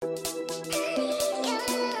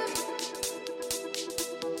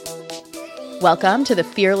Welcome to the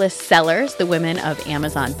Fearless Sellers, the Women of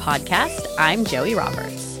Amazon podcast. I'm Joey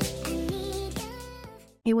Roberts.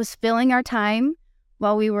 It was filling our time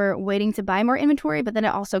while we were waiting to buy more inventory, but then it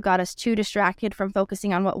also got us too distracted from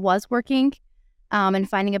focusing on what was working and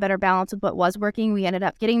finding a better balance with what was working. We ended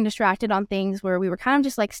up getting distracted on things where we were kind of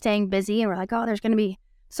just like staying busy and we're like, oh, there's going to be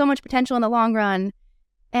so much potential in the long run.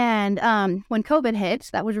 And when COVID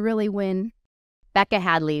hit, that was really when Becca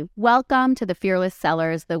Hadley, welcome to the Fearless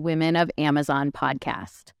Sellers, the Women of Amazon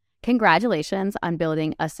podcast. Congratulations on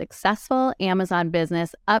building a successful Amazon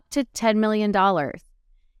business up to $10 million.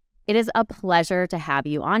 It is a pleasure to have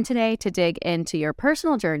you on today to dig into your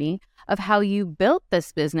personal journey of how you built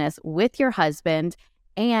this business with your husband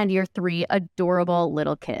and your 3 adorable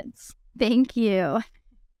little kids. Thank you.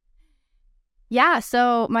 Yeah,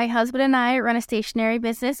 so my husband and I run a stationery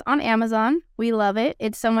business on Amazon. We love it.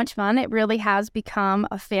 It's so much fun. It really has become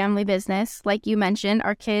a family business. Like you mentioned,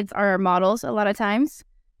 our kids are our models a lot of times,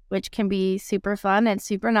 which can be super fun and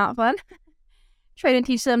super not fun. Try to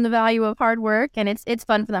teach them the value of hard work, and it's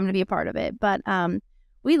fun for them to be a part of it. But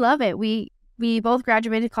we love it. We both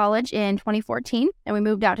graduated college in 2014, and we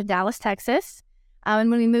moved out to Dallas, Texas. And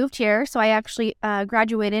when we moved here, so I actually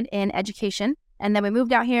graduated in education, and then we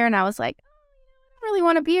moved out here, and I was like, really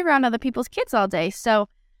want to be around other people's kids all day. So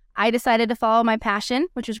I decided to follow my passion,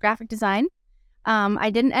 which was graphic design.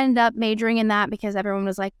 I didn't end up majoring in that because everyone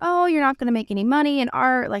was like, oh, you're not going to make any money in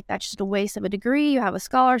art. Like, that's just a waste of a degree. You have a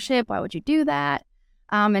scholarship. Why would you do that?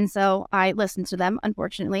 And so I listened to them,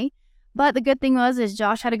 unfortunately. But the good thing is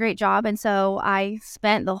Josh had a great job. And so I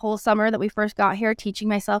spent the whole summer that we first got here teaching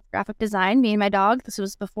myself graphic design, me and my dog. This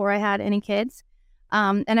was before I had any kids.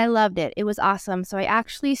 And I loved it. It was awesome. So I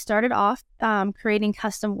actually started off creating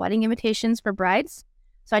custom wedding invitations for brides.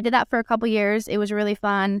 So I did that for a couple years. It was really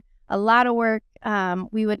fun. A lot of work.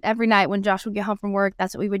 We would, every night when Josh would get home from work,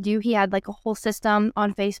 that's what we would do. He had like a whole system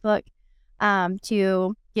on Facebook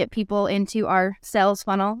to get people into our sales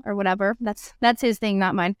funnel or whatever. That's his thing,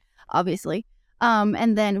 not mine, obviously.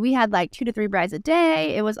 And then we had like 2 to 3 brides a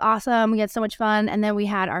day. It was awesome. We had so much fun. And then we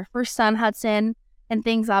had our first son, Hudson, and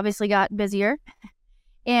things obviously got busier.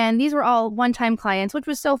 And these were all one-time clients, which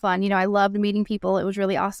was so fun. You know, I loved meeting people. It was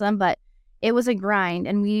really awesome, but it was a grind.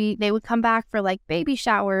 And they would come back for like baby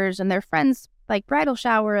showers and their friends' like bridal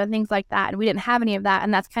shower and things like that. And we didn't have any of that.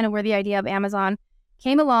 And that's kind of where the idea of Amazon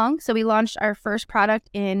came along. So we launched our first product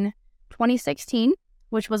in 2016,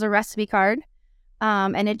 which was a recipe card.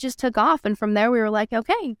 And it just took off. And from there, we were like,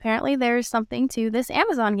 okay, apparently there's something to this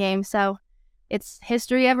Amazon game. So it's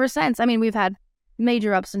history ever since. I mean, we've had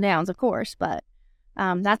major ups and downs, of course, but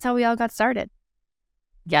that's how we all got started.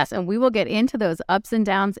 Yes, and we will get into those ups and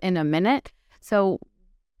downs in a minute. So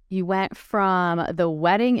you went from the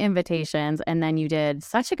wedding invitations and then you did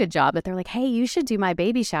such a good job that they're like, hey, you should do my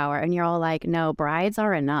baby shower. And you're all like, no, brides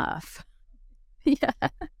are enough. Yeah.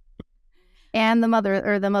 And the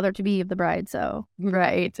mother-to-be of the bride, so.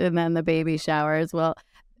 Right, and then the baby shower as well.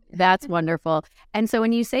 That's wonderful. And so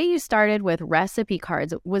when you say you started with recipe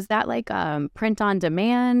cards, was that like print on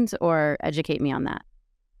demand, or educate me on that?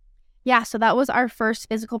 Yeah, so that was our first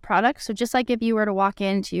physical product. So just like if you were to walk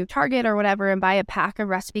into Target or whatever and buy a pack of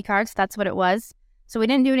recipe cards, that's what it was. So we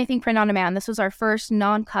didn't do anything print on demand. This was our first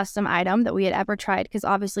non-custom item that we had ever tried, because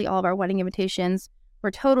obviously all of our wedding invitations were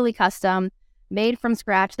totally custom, made from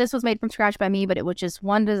scratch. This was made from scratch by me, but it was just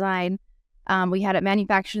one design. We had it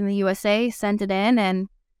manufactured in the USA, sent it in, and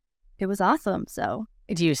it was awesome. So,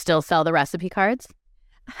 do you still sell the recipe cards?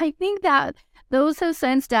 I think that those have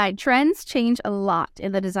since died. Trends change a lot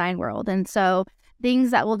in the design world. And so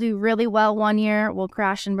things that will do really well one year will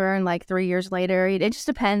crash and burn like 3 years later. It just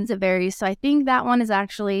depends. It varies. So I think that one is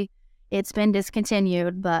actually, it's been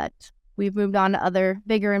discontinued, but we've moved on to other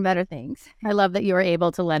bigger and better things. I love that you were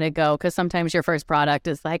able to let it go, because sometimes your first product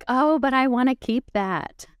is like, oh, but I want to keep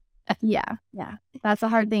that. Yeah. That's a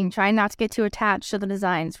hard thing. Trying not to get too attached to the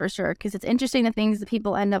designs, for sure, because it's interesting the things that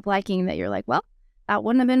people end up liking that you're like, well, that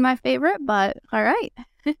wouldn't have been my favorite, but all right.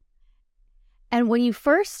 And when you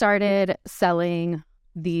first started selling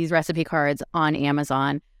these recipe cards on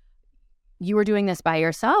Amazon, you were doing this by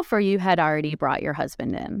yourself, or you had already brought your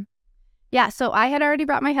husband in? Yeah, so I had already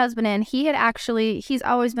brought my husband in. He's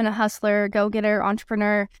always been a hustler, go-getter,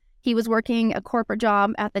 entrepreneur. He was working a corporate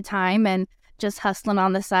job at the time and just hustling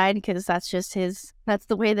on the side, because that's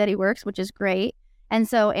the way that he works, which is great. And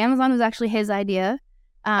so Amazon was actually his idea.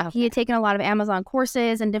 Okay. He had taken a lot of Amazon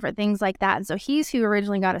courses and different things like that. And so he's who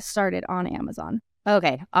originally got us started on Amazon.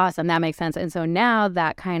 Okay, awesome. That makes sense. And so now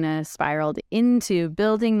that kind of spiraled into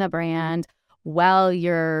building the brand while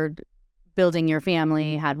you're building your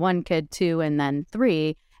family, had 1 kid, 2, and then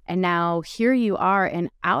 3. And now here you are, and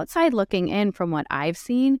outside looking in from what I've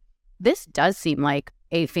seen, this does seem like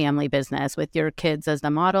a family business with your kids as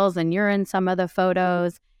the models, and you're in some of the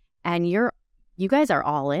photos, and you guys are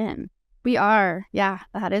all in. We are. Yeah,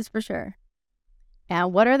 that is for sure.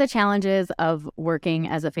 And what are the challenges of working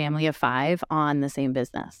as a family of 5 on the same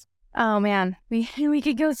business? Oh man, we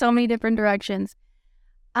could go so many different directions.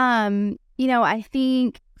 I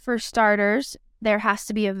think for starters, there has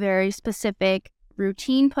to be a very specific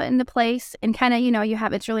routine put into place, and kind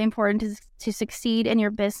of, it's really important to succeed in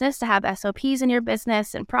your business, to have SOPs in your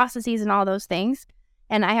business and processes and all those things.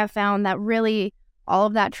 And I have found that really all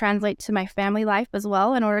of that translates to my family life as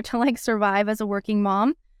well in order to survive as a working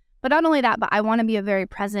mom. But not only that, but I want to be a very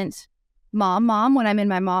present mom when I'm in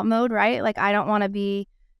my mom mode, right? I don't want to be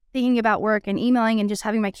thinking about work and emailing and just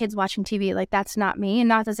having my kids watching TV. That's not me. And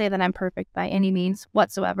not to say that I'm perfect by any means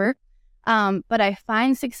whatsoever. But I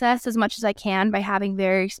find success as much as I can by having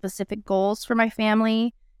very specific goals for my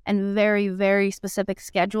family and very, very specific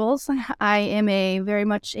schedules. I am very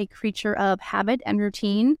much a creature of habit and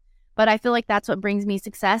routine, but I feel like that's what brings me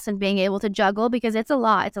success and being able to juggle, because it's a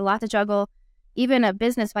lot. It's a lot to juggle. Even a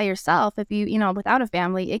business by yourself, if you without a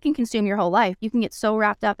family, it can consume your whole life. You can get so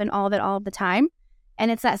wrapped up in all of it all of the time.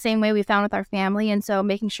 And it's that same way we found with our family. And so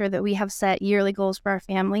making sure that we have set yearly goals for our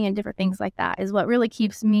family and different things like that is what really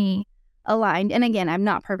keeps me aligned. And again, I'm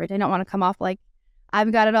not perfect. I don't want to come off like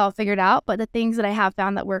I've got it all figured out, but the things that I have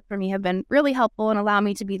found that work for me have been really helpful and allow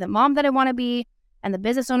me to be the mom that I want to be and the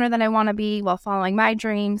business owner that I want to be while following my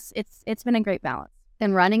dreams. It's been a great balance.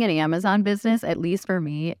 And running an Amazon business, at least for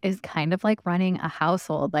me, is kind of like running a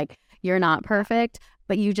household. You're not perfect,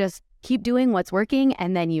 but you just keep doing what's working,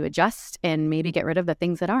 and then you adjust and maybe get rid of the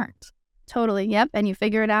things that aren't. Totally. Yep. And you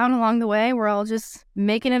figure it out along the way. We're all just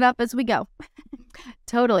making it up as we go.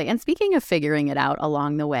 Totally. And speaking of figuring it out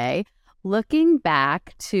along the way, looking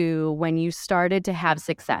back to when you started to have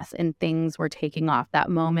success and things were taking off, that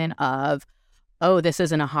moment of, oh, this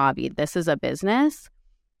isn't a hobby, this is a business.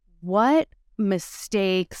 What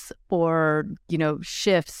mistakes or,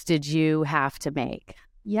 shifts did you have to make?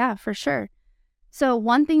 Yeah, for sure. So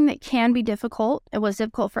one thing that can be difficult, it was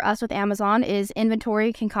difficult for us with Amazon, is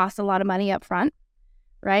inventory can cost a lot of money up front,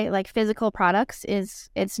 right? Physical products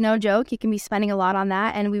it's no joke. You can be spending a lot on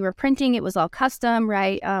that. And we were printing, it was all custom,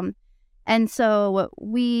 right? And so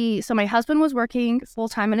my husband was working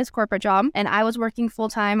full-time in his corporate job, and I was working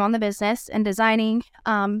full-time on the business and designing.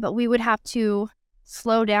 But we would have to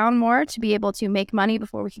slow down more to be able to make money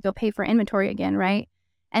before we could go pay for inventory again, right?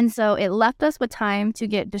 And so it left us with time to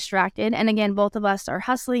get distracted. And again, both of us are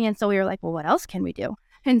hustling. And so we were like, well, what else can we do?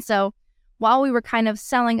 And so while we were kind of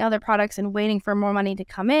selling other products and waiting for more money to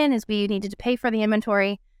come in as we needed to pay for the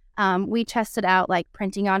inventory, we tested out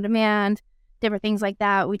printing on demand, different things like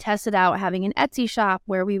that. We tested out having an Etsy shop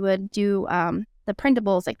where we would do the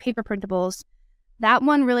printables, paper printables. That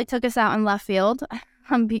one really took us out in left field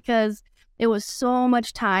because it was so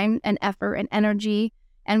much time and effort and energy.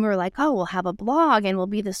 And we were like, oh, we'll have a blog and we'll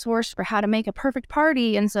be the source for how to make a perfect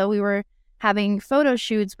party. And so we were having photo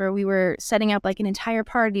shoots where we were setting up an entire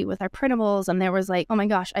party with our printables. And there was oh my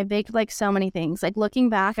gosh, I baked so many things. Looking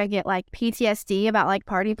back, I get PTSD about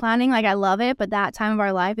party planning. I love it. But that time of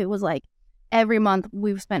our life, it was every month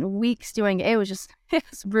we spent weeks doing it. It was just, it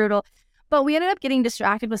was brutal. But we ended up getting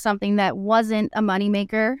distracted with something that wasn't a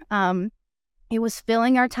moneymaker. It was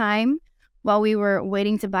filling our time while we were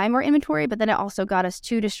waiting to buy more inventory, but then it also got us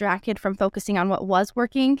too distracted from focusing on what was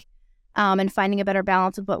working and finding a better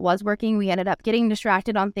balance of what was working. We ended up getting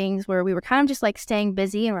distracted on things where we were kind of just staying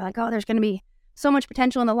busy, and we're oh, there's going to be so much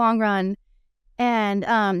potential in the long run. And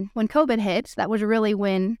when COVID hit, that was really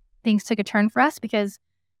when things took a turn for us, because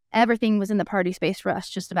everything was in the party space for us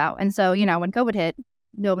just about. And so, when COVID hit,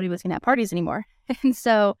 nobody was going to have parties anymore. And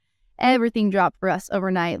so everything dropped for us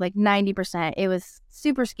overnight, 90%. It was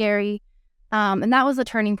super scary. And that was a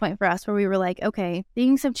turning point for us where we were okay,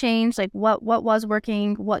 things have changed. What was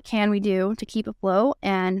working? What can we do to keep afloat?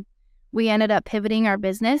 And we ended up pivoting our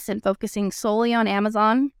business and focusing solely on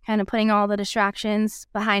Amazon, kind of putting all the distractions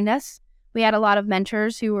behind us. We had a lot of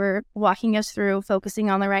mentors who were walking us through focusing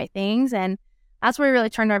on the right things. And that's where we really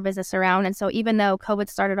turned our business around. And so even though COVID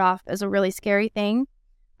started off as a really scary thing,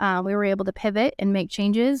 we were able to pivot and make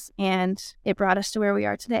changes, and it brought us to where we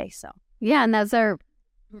are today. So yeah, and those are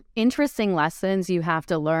interesting lessons you have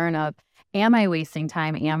to learn of, am I wasting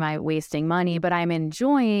time? Am I wasting money? But I'm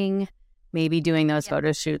enjoying maybe doing those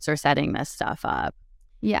photo shoots or setting this stuff up.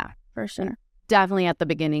 Yeah, for sure. Definitely at the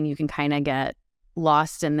beginning, you can kind of get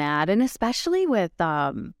lost in that. And especially with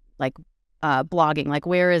blogging? Like,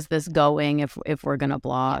 where is this going if we're going to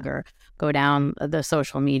blog or go down the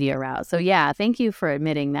social media route? So yeah, thank you for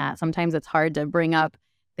admitting that. Sometimes it's hard to bring up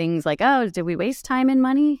things like, oh, did we waste time and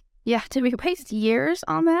money? Yeah, did we waste years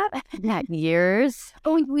on that? Yeah, years.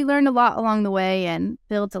 But we learned a lot along the way and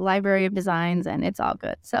built a library of designs, and it's all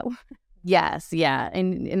good. So yes, yeah.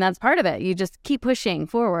 And that's part of it. You just keep pushing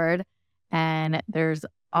forward, and there's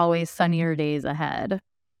always sunnier days ahead.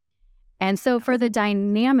 And so for the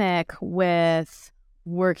dynamic with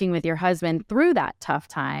working with your husband through that tough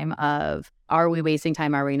time of, are we wasting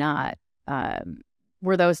time, are we not?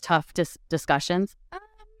 Were those tough discussions?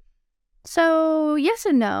 So yes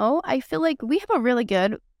and no. I feel like we have a really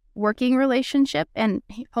good working relationship and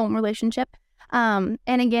home relationship. And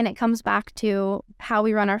again, it comes back to how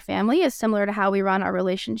we run our family is similar to how we run our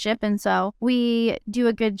relationship. And so we do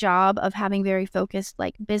a good job of having very focused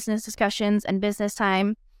like business discussions and business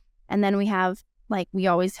time. And then we have we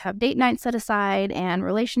always have date nights set aside and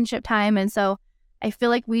relationship time. And so I feel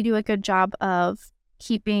like we do a good job of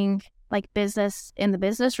keeping like business in the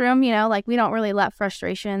business room, you know, like we don't really let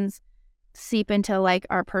frustrations seep into like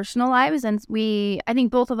our personal lives. And I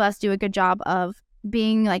think both of us do a good job of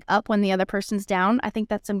being like up when the other person's down. I think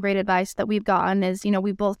that's some great advice that we've gotten is, you know,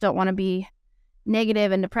 we both don't want to be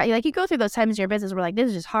negative and depressed. Like you go through those times in your business where like, this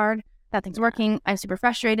is just hard. Nothing's working. I'm super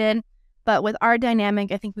frustrated. But with our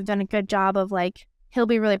dynamic, I think we've done a good job of like, he'll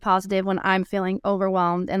be really positive when I'm feeling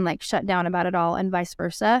overwhelmed and like shut down about it all and vice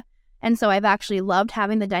versa. And so I've actually loved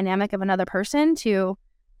having the dynamic of another person to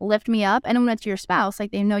lift me up. And when it's your spouse,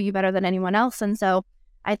 like they know you better than anyone else. And so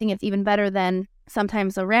I think it's even better than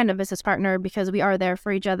sometimes a random business partner because we are there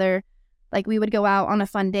for each other. Like we would go out on a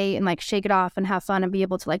fun date and like shake it off and have fun and be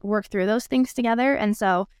able to like work through those things together. And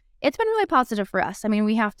so it's been really positive for us. I mean,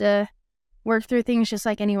 we have to work through things just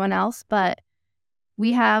like anyone else, but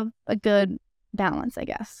we have a good balance, I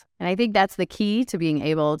guess. And I think that's the key to being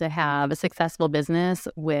able to have a successful business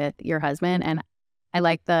with your husband. And I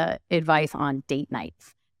like the advice on date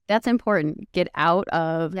nights. That's important. Get out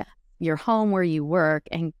of your home where you work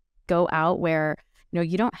and go out where, you know,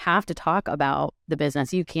 you don't have to talk about the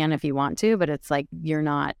business. You can if you want to, but it's like you're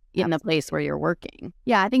not in the place where you're working.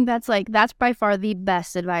 Yeah, I think that's by far the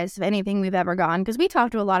best advice of anything we've ever gotten because we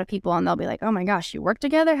talk to a lot of people and they'll be like, oh my gosh, you work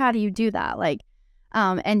together? How do you do that?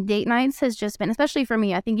 And date nights has just been, especially for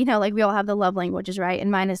me, I think, you know, like we all have the love languages, right?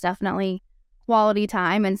 And mine is definitely quality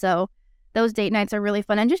time. And so those date nights are really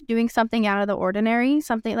fun and just doing something out of the ordinary,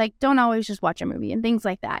 something like don't always just watch a movie and things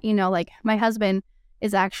like that. You know, like my husband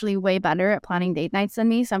is actually way better at planning date nights than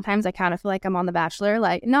me. Sometimes I kind of feel like I'm on The Bachelor,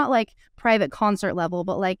 like not like private concert level,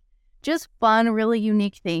 but like just fun, really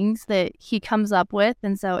unique things that he comes up with.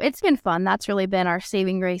 And so it's been fun. That's really been our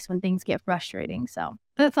saving grace when things get frustrating. So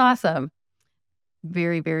that's awesome.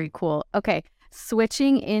 Very, very cool. Okay.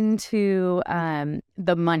 Switching into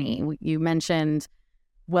the money, you mentioned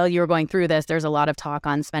while you were going through this, there's a lot of talk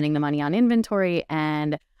on spending the money on inventory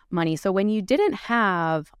and money. So when you didn't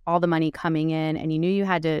have all the money coming in and you knew you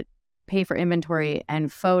had to pay for inventory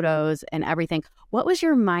and photos and everything, what was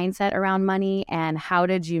your mindset around money and how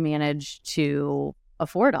did you manage to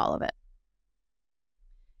afford all of it?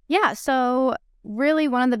 Yeah, so really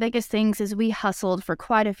one of the biggest things is we hustled for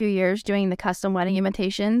quite a few years doing the custom wedding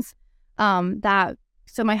invitations.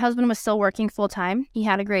 So my husband was still working full time. He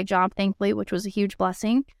had a great job, thankfully, which was a huge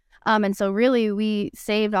blessing. And so really we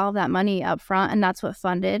saved all of that money up front and that's what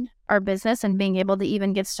funded our business and being able to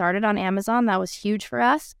even get started on Amazon. That was huge for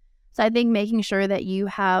us. So I think making sure that you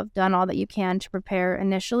have done all that you can to prepare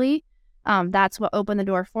initially, that's what opened the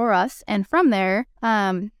door for us. And from there,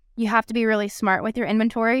 you have to be really smart with your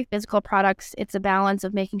inventory, physical products. It's a balance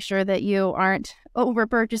of making sure that you aren't over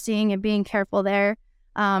purchasing and being careful there.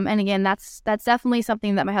 And again, that's definitely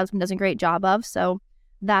something that my husband does a great job of. So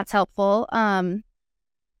that's helpful.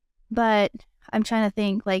 But I'm trying to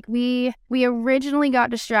think, like we originally got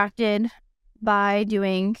distracted by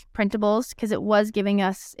doing printables because it was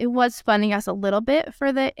funding us a little bit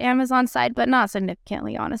for the Amazon side, but not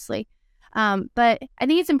significantly, honestly. But I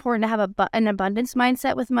think it's important to have an abundance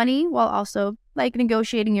mindset with money while also like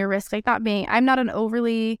negotiating your risk, like I'm not an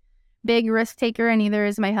overly big risk taker and neither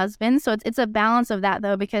is my husband. So it's a balance of that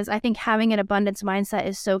though, because I think having an abundance mindset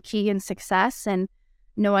is so key in success and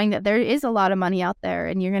knowing that there is a lot of money out there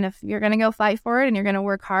and you're going to go fight for it and you're going to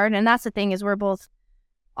work hard. And that's the thing is we're both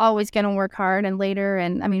always going to work hard and later.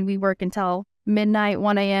 And I mean, we work until midnight,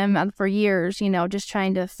 1 a.m. for years, you know, just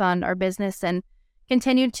trying to fund our business and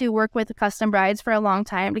continued to work with custom brides for a long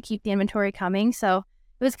time to keep the inventory coming. So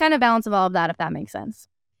it was kind of balance of all of that, if that makes sense.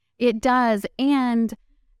 It does. And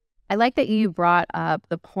I like that you brought up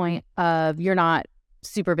the point of you're not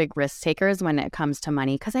super big risk takers when it comes to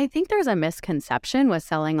money, because I think there's a misconception with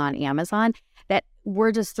selling on Amazon that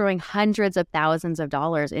we're just throwing hundreds of thousands of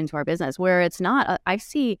dollars into our business, where it's not. I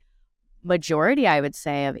see majority, I would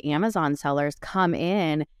say, of Amazon sellers come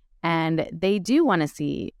in and they do want to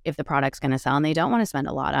see if the product's going to sell, and they don't want to spend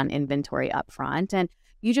a lot on inventory up front. And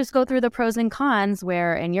you just go through the pros and cons,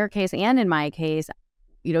 where in your case and in my case,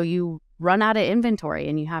 you run out of inventory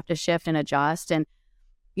and you have to shift and adjust. And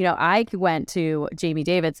I went to Jamie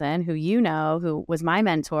Davidson, who was my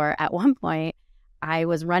mentor. At one point, I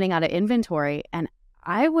was running out of inventory and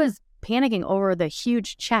I was panicking over the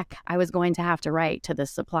huge check I was going to have to write to the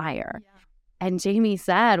supplier. Yeah. And Jamie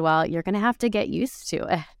said, well, you're going to have to get used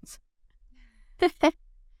to it.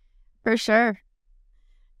 For sure.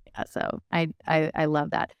 Yeah, so I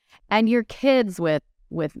love that. And your kids with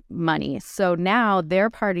money. So now they're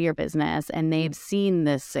part of your business and they've seen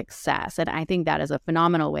this success. And I think that is a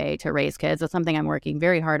phenomenal way to raise kids. It's something I'm working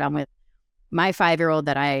very hard on with my 5-year-old,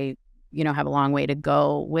 that I, have a long way to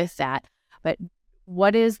go with that. But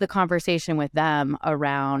what is the conversation with them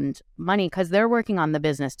around money? Because they're working on the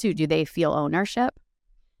business too. Do they feel ownership?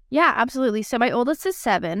 Yeah, absolutely. So my oldest is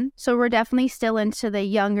 7. So we're definitely still into the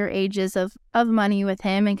younger ages of money with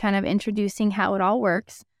him and kind of introducing how it all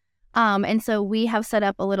works. And so we have set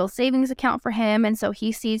up a little savings account for him. And so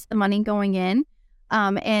he sees the money going in.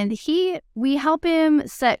 And we help him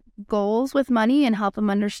set goals with money and help him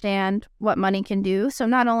understand what money can do. So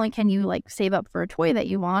not only can you save up for a toy that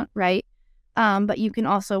you want, right? But you can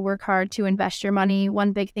also work hard to invest your money.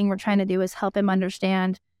 One big thing we're trying to do is help him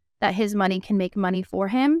understand that his money can make money for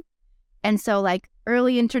him. And so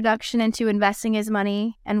early introduction into investing his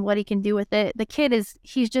money and what he can do with it. The kid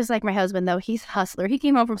he's just like my husband, though. He's a hustler. He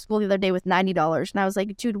came home from school the other day with $90. And I was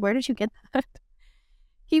like, dude, where did you get that?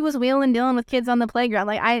 He was wheeling and dealing with kids on the playground.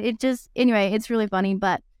 Anyway, it's really funny,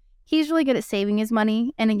 but he's really good at saving his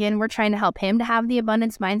money. And again, we're trying to help him to have the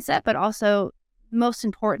abundance mindset, but also most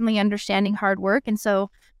importantly, understanding hard work. And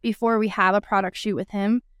so before we have a product shoot with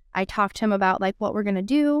him, I talk to him about what we're going to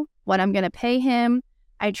do, what I'm going to pay him.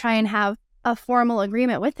 I try and have a formal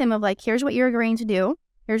agreement with him of here's what you're agreeing to do.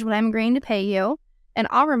 Here's what I'm agreeing to pay you. And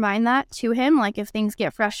I'll remind that to him. If things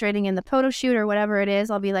get frustrating in the photo shoot or whatever it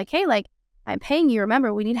is, I'll be hey, I'm paying you.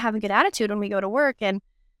 Remember, we need to have a good attitude when we go to work. And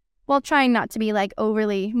trying not to be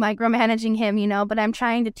overly micromanaging him, but I'm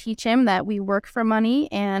trying to teach him that we work for money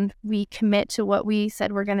and we commit to what we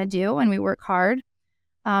said we're going to do and we work hard.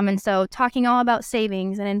 And so talking all about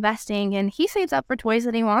savings and investing, and he saves up for toys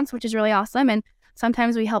that he wants, which is really awesome. And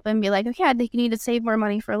sometimes we help him be okay, I think you need to save more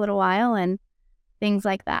money for a little while and things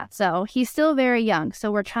like that. So he's still very young.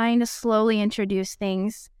 So we're trying to slowly introduce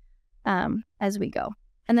things as we go.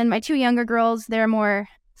 And then my 2 younger girls, they're more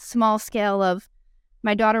small scale of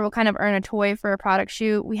my daughter will kind of earn a toy for a product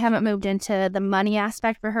shoot. We haven't moved into the money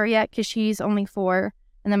aspect for her yet because she's only 4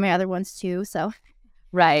 and then my other one's 2. So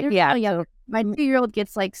right. Yeah. So my 2-year-old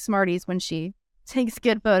gets Smarties when she takes a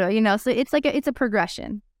good photo, so it's it's a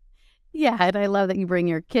progression. Yeah. And I love that you bring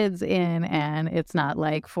your kids in and it's not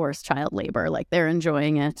forced child labor, they're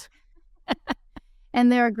enjoying it.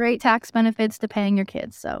 And there are great tax benefits to paying your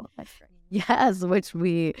kids. So that's great. Yes, which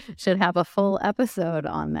we should have a full episode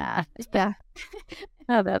on that. Yeah.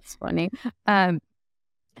 Oh, that's funny.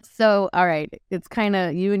 So, all right, it's kind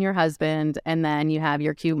of you and your husband, and then you have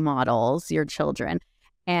your cute models, your children.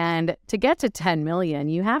 And to get to 10 million,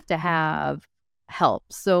 you have to have help.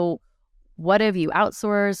 So what have you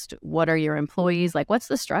outsourced? What are your employees? What's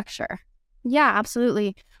the structure? Yeah,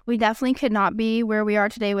 absolutely. We definitely could not be where we are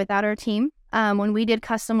today without our team. When we did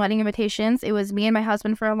custom wedding invitations, it was me and my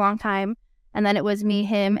husband for a long time. And then it was me,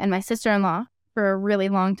 him, and my sister-in-law for a really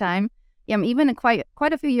long time. Even quite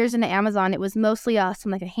a few years into Amazon, it was mostly us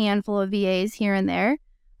and a handful of VAs here and there.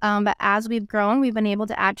 But as we've grown, we've been able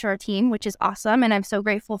to add to our team, which is awesome. And I'm so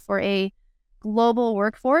grateful for a global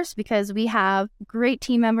workforce because we have great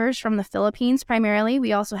team members from the Philippines primarily.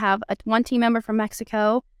 We also have one team member from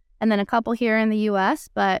Mexico and then a couple here in the U.S.,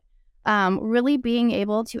 but really being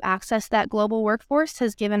able to access that global workforce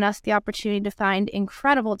has given us the opportunity to find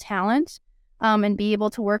incredible talent and be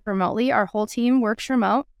able to work remotely. Our whole team works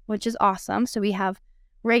remote, which is awesome. So we have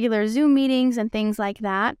regular Zoom meetings and things like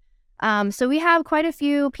that. So we have quite a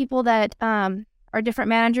few people that are different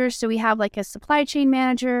managers. So we have a supply chain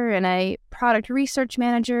manager and a product research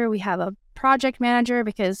manager. We have a project manager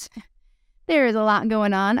because there is a lot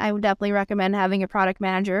going on. I would definitely recommend having a product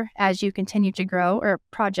manager as you continue to grow, or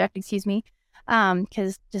project,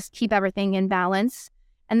 because just keep everything in balance.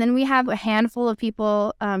 And then we have a handful of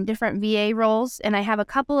people, different VA roles, and I have a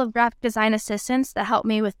couple of graphic design assistants that help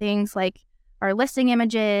me with things like our listing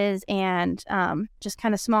images and just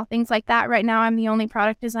kind of small things like that. Right now, I'm the only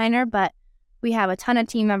product designer, but we have a ton of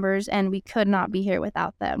team members and we could not be here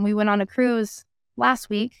without them. We went on a cruise last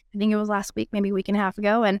week. I think it was last week, maybe a week and a half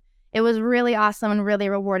ago. And it was really awesome and really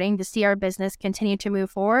rewarding to see our business continue to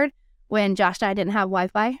move forward when Josh and I didn't have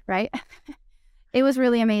Wi-Fi, right? It was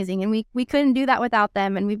really amazing. And we couldn't do that without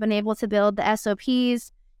them. And we've been able to build the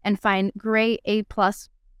SOPs and find great A+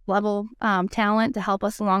 level talent to help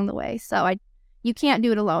us along the way. So you can't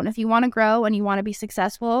do it alone. If you want to grow and you want to be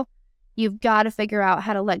successful, you've got to figure out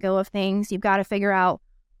how to let go of things. You've got to figure out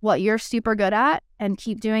what you're super good at and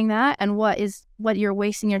keep doing that, and what you're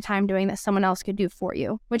wasting your time doing that someone else could do for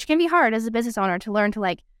you, which can be hard as a business owner to learn to,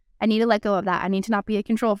 like, I need to let go of that. I need to not be a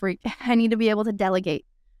control freak. I need to be able to delegate,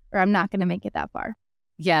 or I'm not going to make it that far.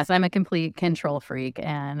 Yes, I'm a complete control freak.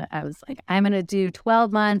 And I was like, I'm going to do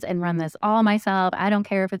 12 months and run this all myself. I don't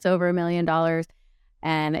care if it's over $1 million.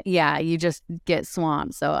 And yeah, you just get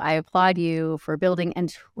swamped. So I applaud you for building and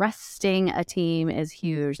trusting a team is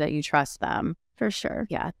huge, that you trust them. For sure.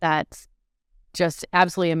 Yeah, that's just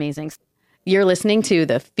absolutely amazing. You're listening to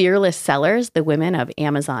the Fearless Sellers, the Women of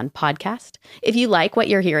Amazon podcast. If you like what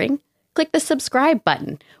you're hearing, click the subscribe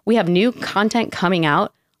button. We have new content coming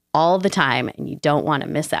out all the time, and you don't want to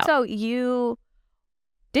miss out. So you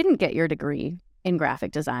didn't get your degree in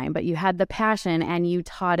graphic design, but you had the passion and you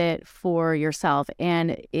taught it for yourself.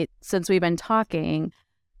 And since we've been talking,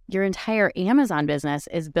 your entire Amazon business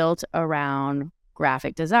is built around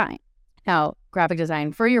graphic design. Now, graphic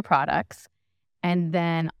design for your products, and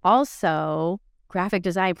then also graphic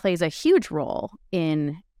design plays a huge role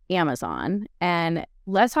in Amazon. And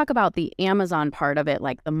let's talk about the Amazon part of it,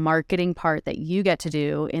 like the marketing part that you get to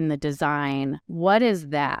do in the design. What is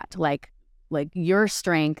that? Like your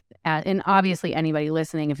strength and obviously anybody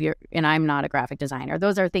listening, and I'm not a graphic designer,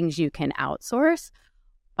 those are things you can outsource.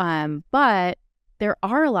 But there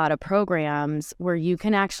are a lot of programs where you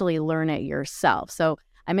can actually learn it yourself. So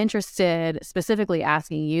I'm interested specifically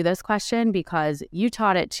asking you this question because you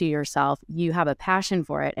taught it to yourself. You have a passion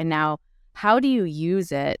for it. And now how do you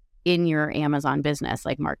use it in your Amazon business,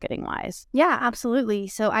 like marketing wise? Yeah, absolutely.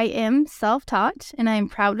 So I am self-taught, and I'm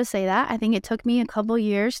proud to say that. I think it took me a couple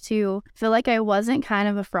years to feel like I wasn't kind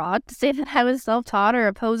of a fraud to say that I was self-taught or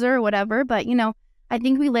a poser or whatever. But, I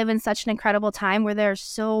think we live in such an incredible time where there's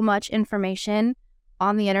so much information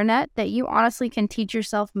on the internet that you honestly can teach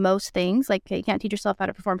yourself most things. Like, you can't teach yourself how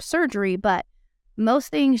to perform surgery, but most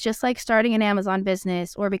things, just like starting an Amazon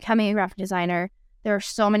business or becoming a graphic designer, there are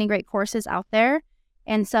so many great courses out there.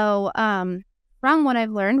 And so from what I've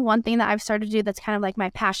learned, one thing that I've started to do that's kind of like my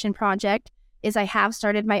passion project is I have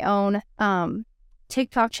started my own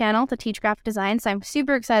TikTok channel to teach graphic design. So I'm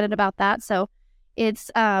super excited about that. So it's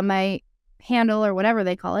my handle, or whatever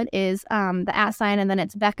they call it, is the @ and then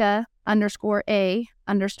it's Becca_A_Hadley.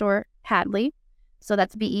 So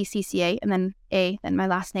that's BECCA and then A, then my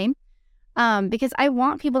last name. Because I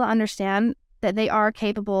want people to understand that they are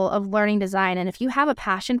capable of learning design. And if you have a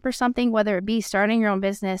passion for something, whether it be starting your own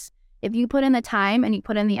business, if you put in the time and you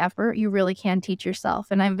put in the effort, you really can teach yourself.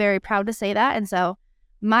 And I'm very proud to say that. And so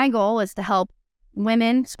my goal is to help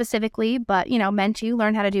women specifically, but, men too,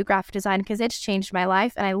 learn how to do graphic design because it's changed my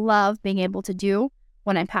life. And I love being able to do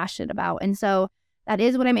what I'm passionate about. And so that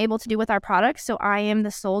is what I'm able to do with our products. So I am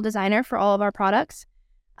the sole designer for all of our products.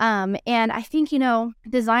 And I think,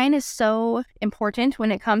 design is so important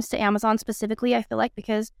when it comes to Amazon specifically, I feel like,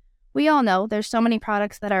 because we all know there's so many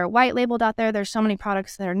products that are white labeled out there. There's so many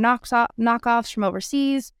products that are knockoffs from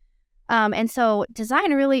overseas. And so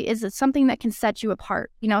design really is something that can set you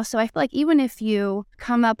apart, So I feel like even if you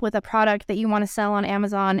come up with a product that you want to sell on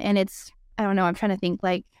Amazon and it's, I don't know, I'm trying to think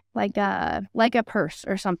like a purse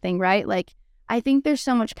or something, right? Like, I think there's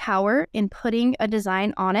so much power in putting a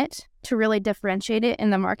design on it to really differentiate it in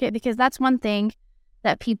the market, because that's one thing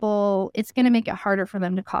that it's going to make it harder for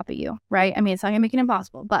them to copy you, right? I mean, it's not going to make it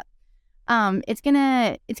impossible, but it's going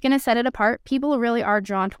to set it apart. People really are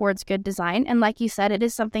drawn towards good design. And like you said, it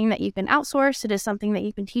is something that you can outsource. It is something that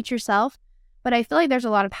you can teach yourself. But I feel like there's a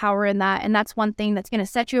lot of power in that. And that's one thing that's going to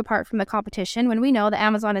set you apart from the competition when we know that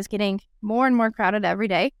Amazon is getting more and more crowded every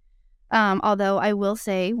day. Although I will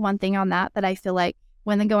say one thing on that I feel like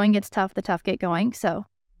when the going gets tough, the tough get going. So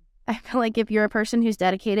I feel like if you're a person who's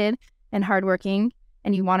dedicated and hardworking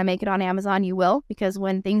and you want to make it on Amazon, you will, because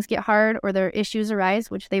when things get hard or their issues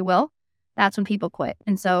arise, which they will, that's when people quit.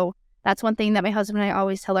 And so that's one thing that my husband and I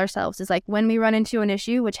always tell ourselves is like, when we run into an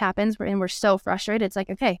issue, which happens, and we're so frustrated, it's like,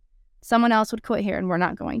 okay, someone else would quit here and we're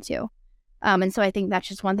not going to. And so I think that's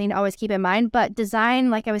just one thing to always keep in mind. But design,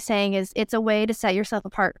 like I was saying, it's a way to set yourself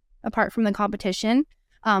apart from the competition.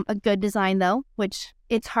 A good design, though, which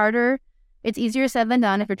it's harder It's easier said than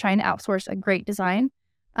done if you're trying to outsource a great design.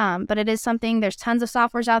 But it is something, there's tons of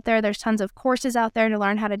softwares out there. There's tons of courses out there to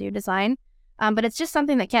learn how to do design. But it's just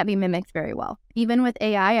something that can't be mimicked very well. Even with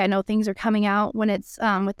AI, I know things are coming out when it's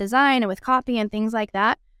with design and with copy and things like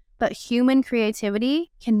that. But human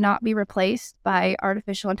creativity cannot be replaced by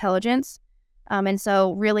artificial intelligence. And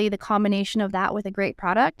so really the combination of that with a great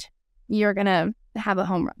product, you're going to have a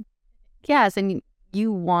home run. Yes, and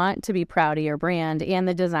you want to be proud of your brand, and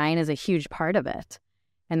the design is a huge part of it.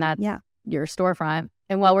 And that's your storefront.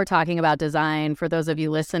 And while we're talking about design, for those of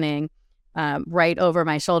you listening, right over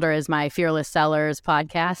my shoulder is my Fearless Sellers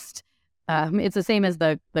podcast. It's the same as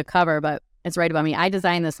the cover, but it's right above me. I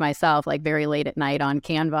designed this myself, like very late at night on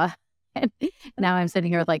Canva. And now I'm sitting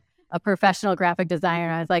here with like a professional graphic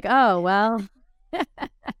designer. I was like, oh, well,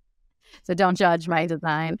 so don't judge my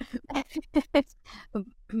design.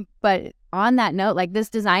 But on that note, like this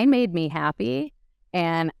design made me happy,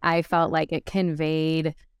 and I felt like it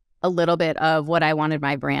conveyed a little bit of what I wanted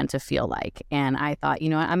my brand to feel like. And I thought, you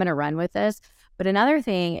know what, I'm going to run with this. But another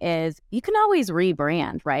thing is you can always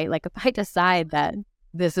rebrand, right? Like if I decide that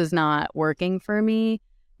this is not working for me,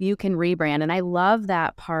 you can rebrand. And I love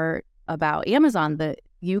that part about Amazon, that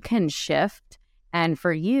you can shift. And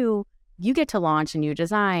for you, you get to launch new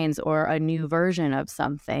designs or a new version of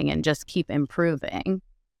something and just keep improving.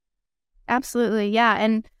 Absolutely. Yeah.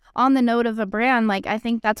 And on the note of a brand, like I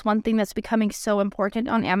think that's one thing that's becoming so important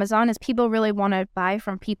on Amazon is people really want to buy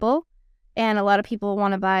from people. And a lot of people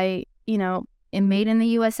want to buy, you know, and made in the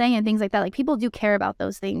USA and things like that. Like people do care about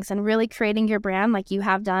those things, and really creating your brand like you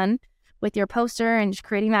have done with your poster and just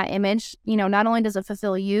creating that image, you know, not only does it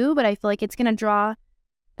fulfill you, but I feel like it's going to draw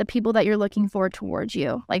the people that you're looking for towards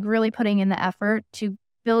you, like really putting in the effort to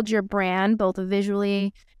build your brand, both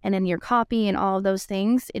visually and in your copy and all of those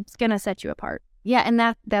things. It's going to set you apart. Yeah,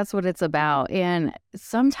 and that's what it's about. And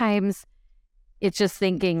sometimes it's just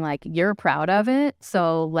thinking like you're proud of it,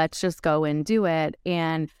 so let's just go and do it,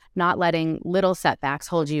 and not letting little setbacks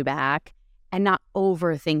hold you back, and not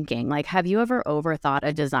overthinking. Like, have you ever overthought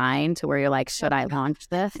a design to where you're like, should I launch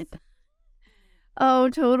this? Oh,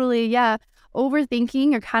 totally. Yeah.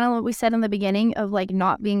 Overthinking, or kind of what we said in the beginning of like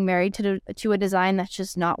not being married to a design that's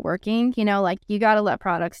just not working. You know, like you got to let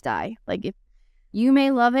products die. Like if you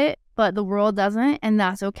may love it, but the world doesn't, and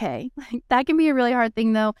that's okay. Like that can be a really hard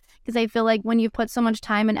thing though, because I feel like when you put so much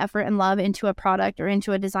time and effort and love into a product or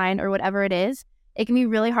into a design or whatever it is, it can be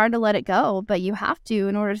really hard to let it go, but you have to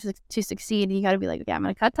in order to succeed. You got to be like, okay, I'm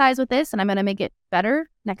going to cut ties with this and I'm going to make it better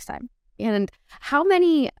next time. And how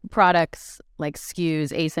many products, like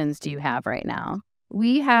SKUs, ASINs, do you have right now?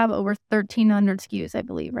 We have over 1,300 SKUs, I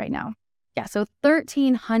believe, right now. Yeah, so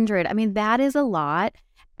 1,300. I mean, that is a lot.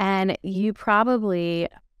 And you probably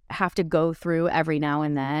have to go through every now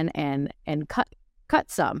and then and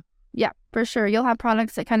cut some. Yeah, for sure. You'll have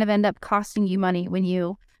products that kind of end up costing you money when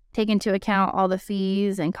you take into account all the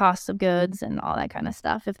fees and costs of goods and all that kind of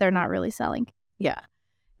stuff if they're not really selling. Yeah.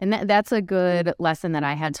 And that's a good lesson that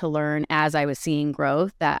I had to learn as I was seeing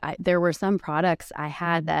growth, that there were some products I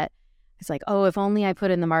had that it's like, oh, if only I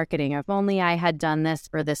put in the marketing, if only I had done this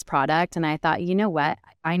for this product. And I thought, you know what?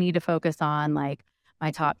 I need to focus on like my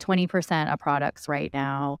top 20% of products right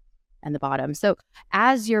now and the bottom. So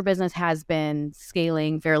as your business has been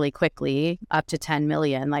scaling fairly quickly up to 10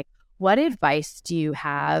 million, like what advice do you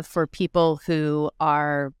have for people who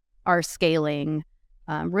are scaling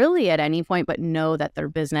really at any point, but know that their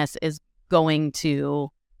business is going to,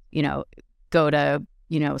 you know, go to,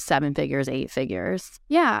 you know, 7 figures, 8 figures?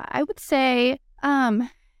 Yeah, I would say, I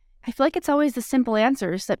feel like it's always the simple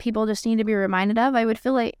answers that people just need to be reminded of. I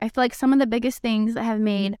feel like some of the biggest things that have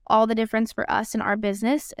made all the difference for us in our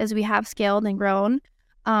business as we have scaled and grown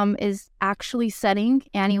is actually setting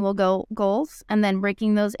annual goals and then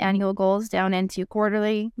breaking those annual goals down into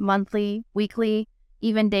quarterly, monthly, weekly,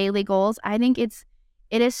 even daily goals. I think it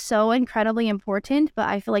is so incredibly important, but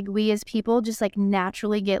I feel like we as people just like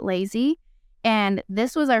naturally get lazy. And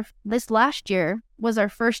this last year was our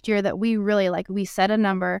first year that we really we set a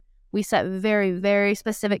number. We set very, very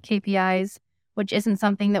specific KPIs, which isn't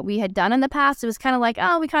something that we had done in the past. It was kind of like,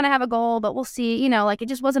 oh, we kind of have a goal, but we'll see, you know, like it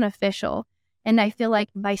just wasn't official. And I feel like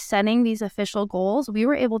by setting these official goals, we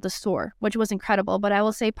were able to soar, which was incredible. But I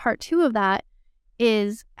will say part 2 of that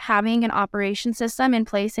is having an operation system in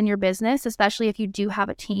place in your business, especially if you do have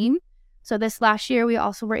a team. So this last year, we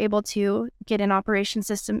also were able to get an operation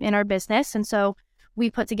system in our business. And so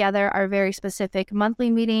we put together our very specific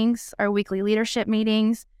monthly meetings, our weekly leadership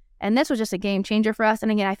meetings. And this was just a game changer for us.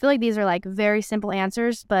 And again, I feel like these are like very simple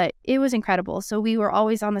answers, but it was incredible. So we were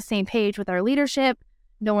always on the same page with our leadership,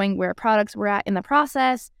 knowing where products were at in the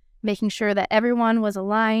process, making sure that everyone was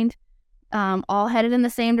aligned. all headed in the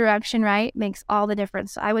same direction, right, makes all the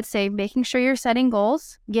difference. So I would say making sure you're setting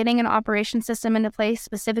goals, getting an operation system into place,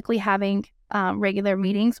 specifically having regular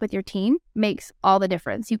meetings with your team makes all the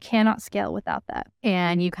difference. You cannot scale without that.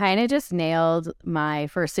 And you kind of just nailed my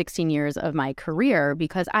first 16 years of my career,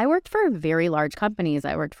 because I worked for very large companies.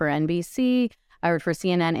 I worked for NBC, I worked for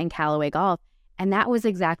CNN and Callaway Golf. And that was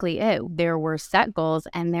exactly it. There were set goals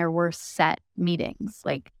and there were set meetings.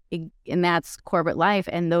 And that's corporate life.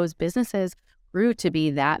 And those businesses grew to be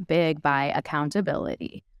that big by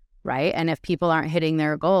accountability, right? And if people aren't hitting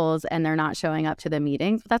their goals and they're not showing up to the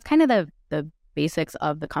meetings, that's kind of the basics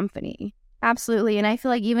of the company. Absolutely. And I feel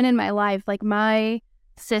like even in my life, like my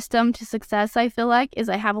system to success, I feel like, is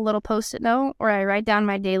I have a little Post-it note or I write down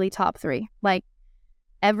my daily top 3. Like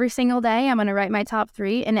every single day, I'm going to write my top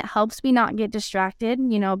 3, and it helps me not get distracted,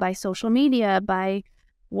 by social media, by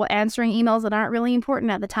answering emails that aren't really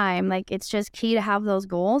important at the time. Like it's just key to have those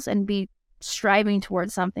goals and be striving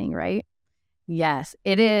towards something, right? Yes,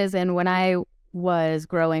 it is. And when I was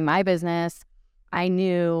growing my business, I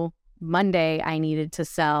knew Monday I needed to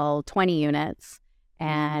sell 20 units.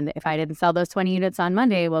 And if I didn't sell those 20 units on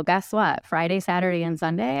Monday, well, guess what? Friday, Saturday, and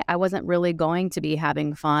Sunday, I wasn't really going to be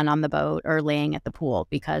having fun on the boat or laying at the pool,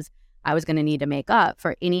 because I was going to need to make up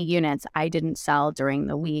for any units I didn't sell during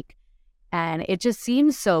the week. And it just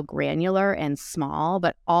seems so granular and small,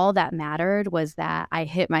 but all that mattered was that I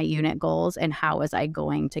hit my unit goals and how was I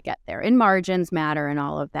going to get there. And margins matter and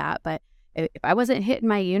all of that. But if I wasn't hitting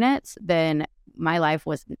my units, then my life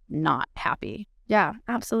was not happy. Yeah,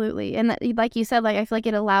 absolutely. And like you said, I feel like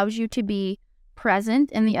it allows you to be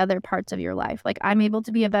present in the other parts of your life. Like I'm able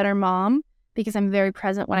to be a better mom because I'm very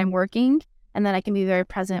present when I'm working, and then I can be very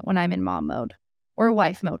present when I'm in mom mode or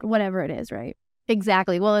wife mode, whatever it is, right?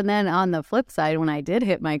 Exactly. Well, and then on the flip side, when I did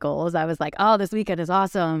hit my goals, I was like, oh, this weekend is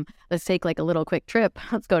awesome. Let's take a little quick trip.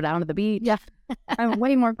 Let's go down to the beach. Yeah. I'm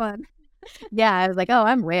way more fun. Yeah. I was like, oh,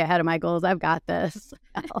 I'm way ahead of my goals. I've got this.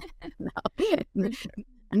 No.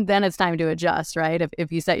 And then it's time to adjust, right?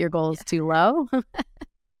 If you set your goals too low.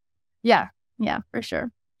 Yeah, for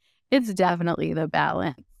sure. It's definitely the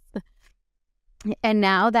balance. And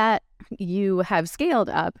now that you have scaled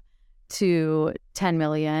up to 10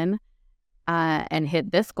 million and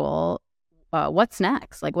hit this goal, what's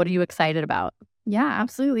next? What are you excited about? Yeah,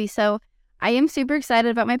 absolutely. So I am super excited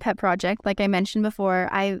about my pet project. Like I mentioned before,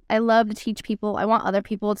 I love to teach people. I want other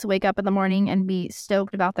people to wake up in the morning and be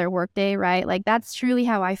stoked about their workday, right? That's truly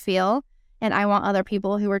how I feel. And I want other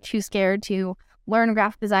people who are too scared to learn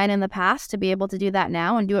graphic design in the past to be able to do that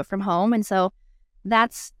now and do it from home. And so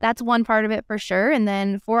that's one part of it for sure. And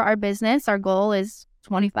then for our business, our goal is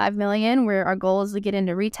 25 million, where our goal is to get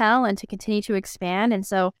into retail and to continue to expand. And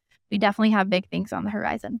so we definitely have big things on the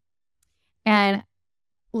horizon. And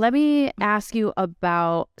let me ask you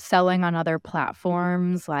about selling on other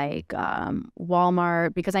platforms like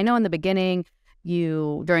Walmart, because I know in the beginning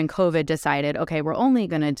you, during COVID, decided, okay, we're only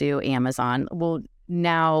going to do Amazon. Well,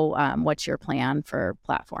 now what's your plan for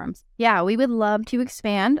platforms? Yeah, we would love to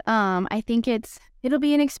expand. I think it'll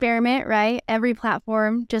be an experiment, right? Every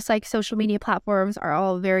platform, just like social media platforms, are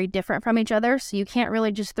all very different from each other. So you can't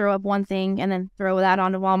really just throw up one thing and then throw that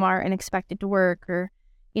onto Walmart and expect it to work, or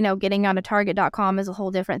getting onto Target.com is a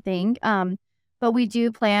whole different thing. But we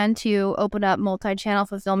do plan to open up multi-channel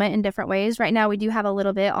fulfillment in different ways. Right now, we do have a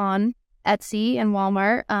little bit on Etsy and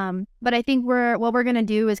Walmart. But I think what we're going to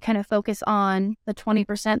do is kind of focus on the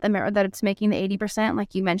 20% that it's making the 80%,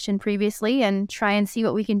 like you mentioned previously, and try and see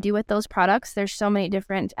what we can do with those products. There's so many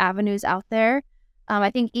different avenues out there. I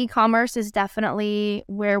think e-commerce is definitely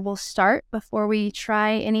where we'll start before we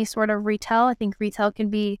try any sort of retail. I think retail can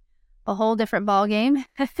be a whole different ballgame.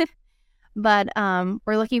 But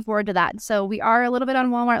we're looking forward to that. So we are a little bit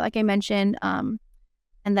on Walmart, like I mentioned.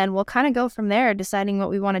 And then we'll kind of go from there, deciding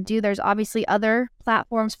what we want to do. There's obviously other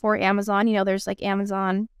platforms for Amazon. There's like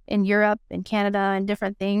Amazon in Europe and Canada and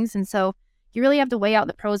different things. And so you really have to weigh out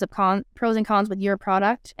the pros and cons with your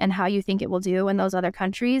product and how you think it will do in those other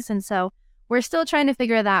countries. And so we're still trying to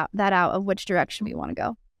figure that out of which direction we want to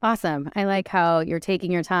go. Awesome. I like how you're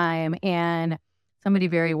taking your time. And somebody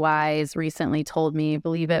very wise recently told me, I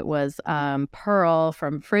believe it was Pearl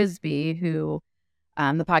from Frisbee, who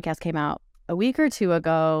the podcast came out a week or two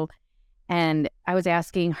ago, and I was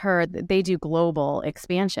asking her, they do global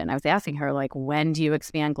expansion. I was asking her, when do you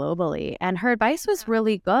expand globally? And her advice was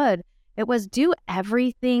really good. It was, do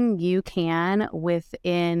everything you can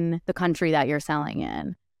within the country that you're selling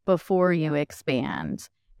in before you expand.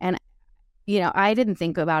 And I didn't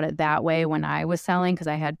think about it that way when I was selling, because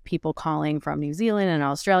I had people calling from New Zealand and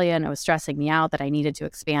Australia, and it was stressing me out that I needed to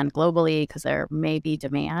expand globally because there may be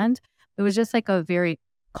demand. It was just a very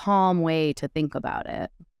calm way to think about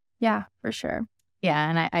it. Yeah, for sure. Yeah,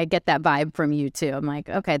 and I get that vibe from you too. I'm like,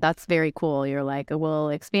 okay, that's very cool. You're like, we'll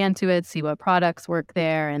expand to it, see what products work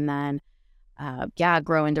there, and then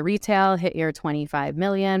grow into retail, hit your 25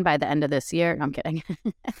 million by the end of this year. No, I'm kidding.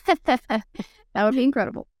 That would be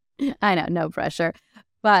incredible. I know, no pressure.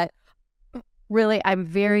 But really, I'm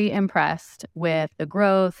very impressed with the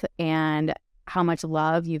growth and how much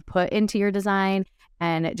love you've put into your design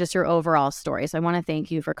and just your overall story. So I want to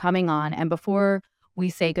thank you for coming on. And before we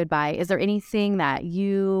say goodbye, is there anything that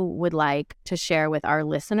you would like to share with our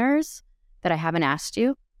listeners that I haven't asked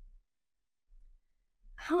you?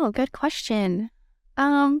 Oh, good question.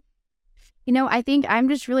 I think I'm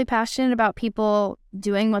just really passionate about people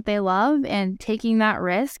doing what they love and taking that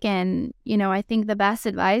risk. And, I think the best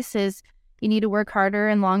advice is you need to work harder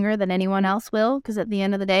and longer than anyone else will, because at the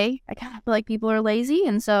end of the day, I kind of feel like people are lazy.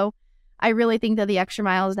 And so I really think that the extra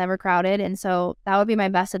mile is never crowded. And so that would be my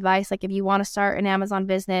best advice. Like if you want to start an Amazon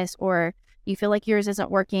business or you feel like yours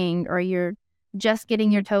isn't working or you're just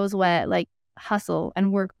getting your toes wet, like hustle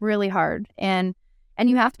and work really hard. And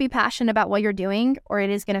you have to be passionate about what you're doing or it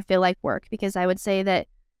is going to feel like work, because I would say that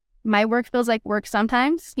my work feels like work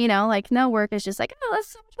sometimes, like no work is just like, oh,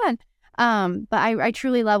 that's so much fun. But I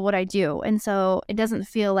truly love what I do. And so it doesn't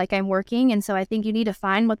feel like I'm working. And so I think you need to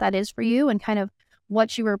find what that is for you and kind of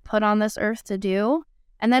what you were put on this earth to do,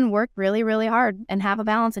 and then work really, really hard and have a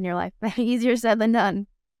balance in your life. Easier said than done.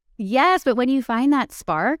 Yes, but when you find that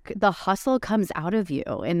spark, the hustle comes out of you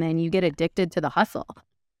and then you get addicted to the hustle.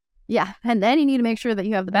 Yeah. And then you need to make sure that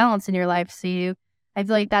you have the balance in your life. So I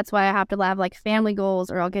feel like that's why I have to have like family goals,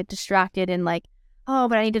 or I'll get distracted and like, oh,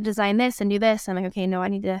 but I need to design this and do this. I'm like, okay, no, I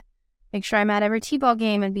need to make sure I'm at every T-ball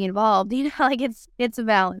game and be involved. Like it's a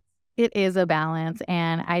balance. It is a balance.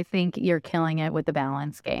 And I think you're killing it with the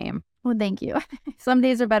balance game. Well, thank you. Some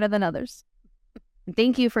days are better than others.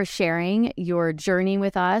 Thank you for sharing your journey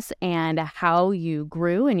with us and how you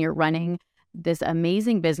grew and you're running this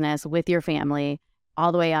amazing business with your family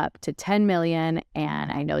all the way up to 10 million.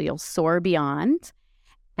 And I know you'll soar beyond.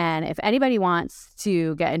 And if anybody wants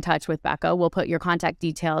to get in touch with Becca, we'll put your contact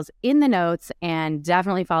details in the notes, and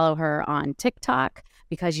definitely follow her on TikTok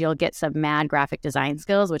because you'll get some mad graphic design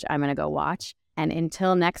skills, which I'm going to go watch. And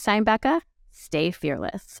until next time, Becca, stay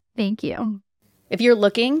fearless. Thank you. If you're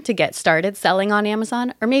looking to get started selling on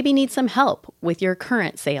Amazon or maybe need some help with your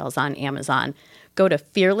current sales on Amazon, go to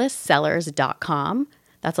fearlesssellers.com.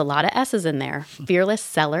 That's a lot of S's in there.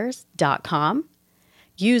 fearlesssellers.com.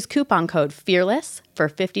 Use coupon code FEARLESS for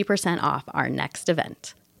 50% off our next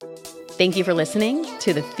event. Thank you for listening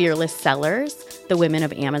to the Fearless Sellers, the Women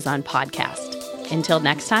of Amazon podcast. Until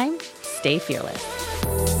next time, stay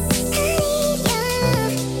fearless.